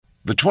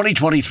The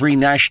 2023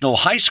 National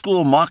High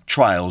School Mock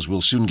Trials will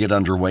soon get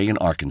underway in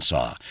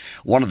Arkansas.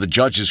 One of the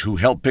judges who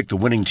helped pick the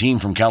winning team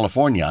from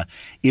California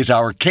is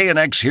our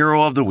KNX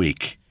Hero of the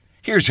Week.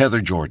 Here's Heather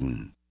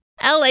Jordan.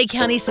 LA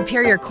County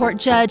Superior Court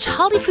Judge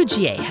Holly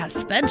Fujie has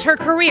spent her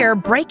career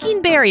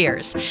breaking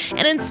barriers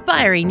and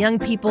inspiring young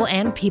people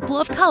and people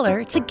of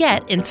color to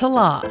get into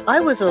law.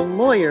 I was a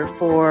lawyer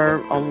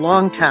for a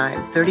long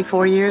time,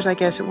 34 years, I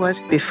guess it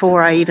was,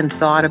 before I even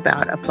thought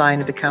about applying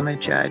to become a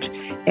judge.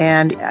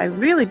 And I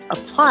really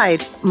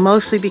applied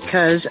mostly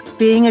because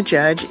being a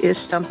judge is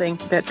something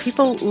that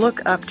people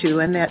look up to,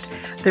 and that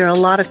there are a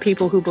lot of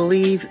people who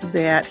believe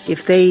that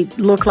if they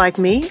look like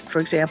me, for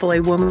example, a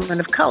woman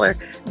of color,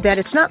 that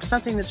it's not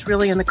something that's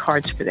really in the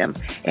cards for them.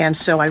 And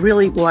so I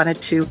really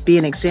wanted to be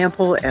an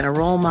example and a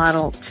role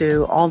model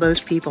to all those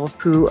people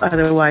who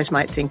otherwise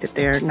might think that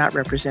they're not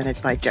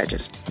represented by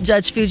judges.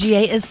 Judge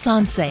Fujie is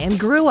Sansei and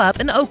grew up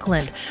in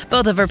Oakland.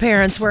 Both of her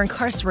parents were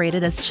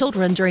incarcerated as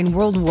children during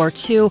World War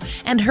II,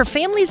 and her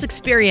family's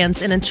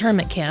experience in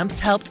internment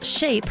camps helped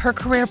shape her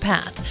career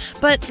path.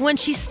 But when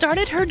she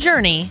started her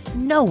journey,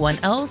 no one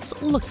else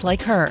looked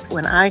like her.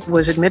 When I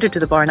was admitted to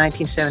the bar in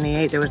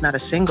 1978, there was not a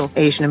single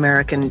Asian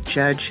American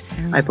judge,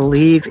 I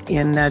believe,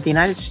 in the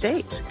United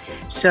States.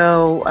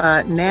 So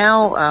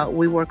now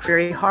we work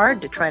very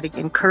hard to try to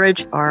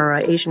encourage our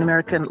Asian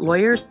American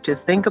lawyers to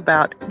think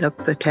about the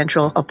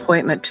potential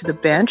appointment to the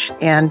bench,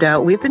 and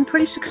we've been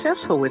pretty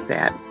successful with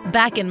that.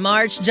 Back in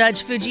March,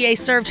 Judge Fujie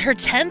served her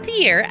 10th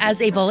year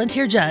as a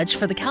volunteer judge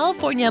for the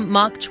California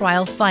Mock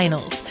Trial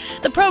Finals.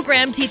 The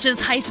program teaches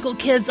high school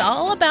kids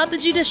all about the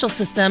judicial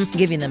system,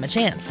 giving them a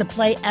chance to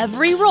play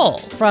every role,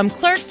 from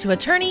clerk to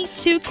attorney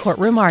to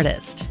courtroom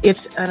artist.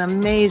 It's an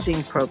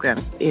amazing program.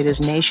 It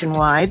is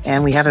nationwide,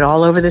 and we have it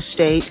all over the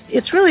state.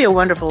 It's really a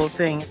wonderful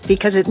thing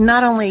because it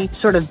not only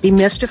sort of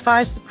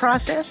demystifies the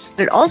process,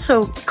 but it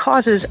also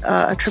causes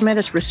a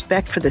tremendous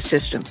respect for the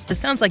system. It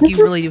sounds like you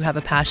really do have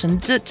a passion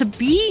to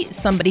be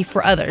somebody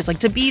for others, like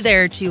to be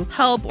there to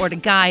help or to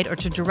guide or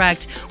to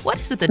direct. What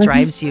is it that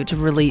drives you to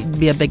really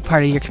be a big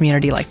part of your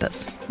community like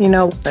this? You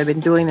know, I've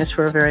been doing this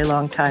for a very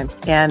long time,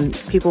 and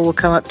people will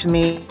come up to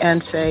me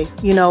and say,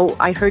 you know,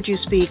 I heard you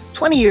speak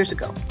 20 years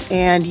ago,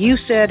 and you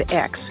said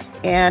X.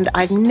 And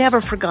I've never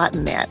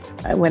forgotten that.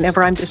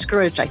 Whenever I'm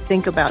discouraged, I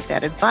think about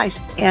that advice.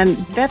 And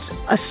that's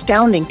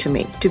astounding to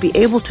me. To be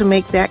able to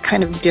make that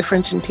kind of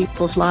difference in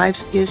people's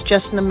lives is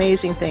just an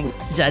amazing thing.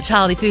 Judge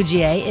Holly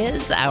Fujie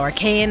is our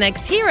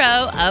KNX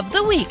Hero of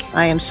the Week.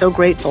 I am so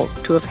grateful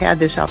to have had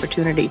this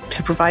opportunity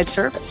to provide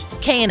service.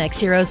 KNX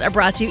Heroes are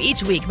brought to you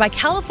each week by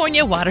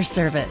California Water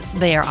Service.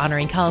 They are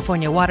honoring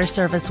California Water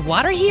Service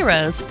water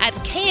heroes at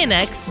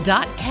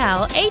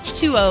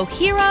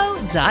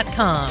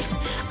knx.calh2ohero.com.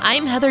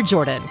 I'm Heather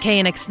Jordan,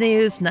 KNX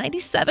News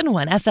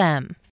 97.1 FM.